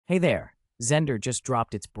Hey there, Xender just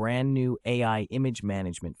dropped its brand new AI image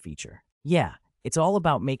management feature. Yeah, it's all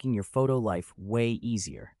about making your photo life way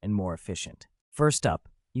easier and more efficient. First up,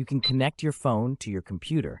 you can connect your phone to your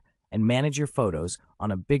computer and manage your photos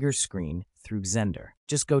on a bigger screen through Xender.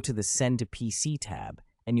 Just go to the Send to PC tab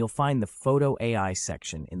and you'll find the Photo AI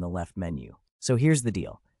section in the left menu. So here's the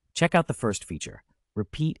deal. Check out the first feature,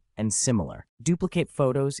 Repeat and Similar. Duplicate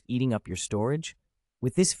photos eating up your storage?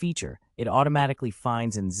 With this feature, it automatically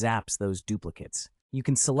finds and zaps those duplicates. You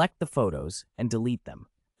can select the photos and delete them.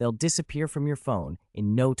 They'll disappear from your phone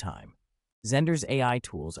in no time. Xender's AI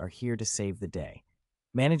tools are here to save the day.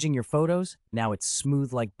 Managing your photos? Now it's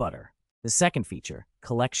smooth like butter. The second feature,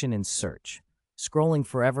 Collection and Search. Scrolling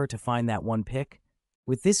forever to find that one pic?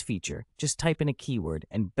 With this feature, just type in a keyword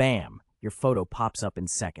and bam, your photo pops up in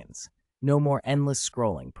seconds. No more endless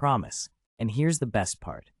scrolling, promise. And here's the best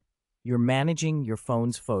part. You're managing your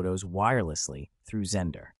phone's photos wirelessly through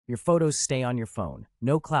Xender. Your photos stay on your phone.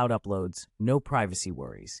 No cloud uploads, no privacy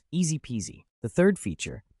worries. Easy peasy. The third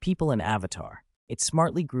feature, People and Avatar. It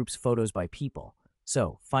smartly groups photos by people.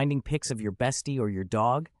 So, finding pics of your bestie or your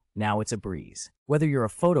dog? Now it's a breeze. Whether you're a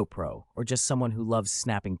photo pro or just someone who loves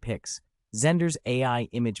snapping pics, Xender's AI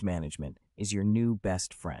image management is your new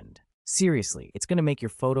best friend. Seriously, it's going to make your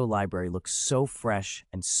photo library look so fresh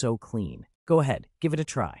and so clean. Go ahead, give it a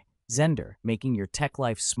try. Xender, making your tech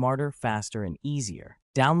life smarter, faster, and easier.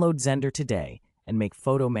 Download Xender today and make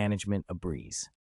photo management a breeze.